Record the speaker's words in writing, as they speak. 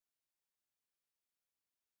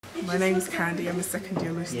My name is Candy. I'm a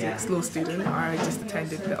second-year law student. I just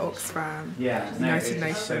attended the Oxfam, United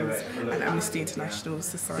Nations and Amnesty International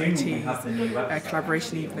Society's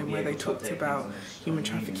collaboration evening where they talked about human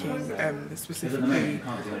trafficking, specifically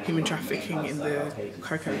human trafficking in the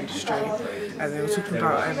cocoa industry. And they were talking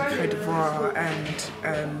about Côte d'Ivoire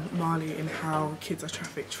and Mali and how kids are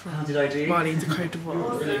trafficked from Mali to Côte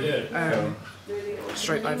d'Ivoire.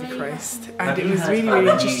 Straight Ivory Coast, and it was really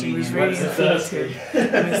interesting. It was really informative,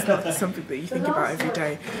 and it's not something that you think about every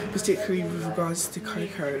day, particularly with regards to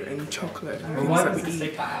cocoa and chocolate and things that we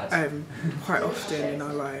eat quite often in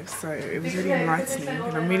our lives. So it was really enlightening,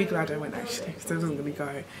 and I'm really glad I went actually, because I wasn't going to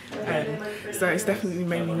go. So it's definitely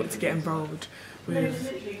made me want to get involved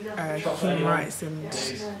with human rights and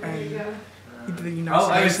the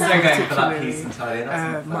United Nations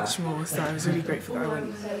particularly much more. So I was really grateful that I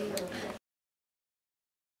went.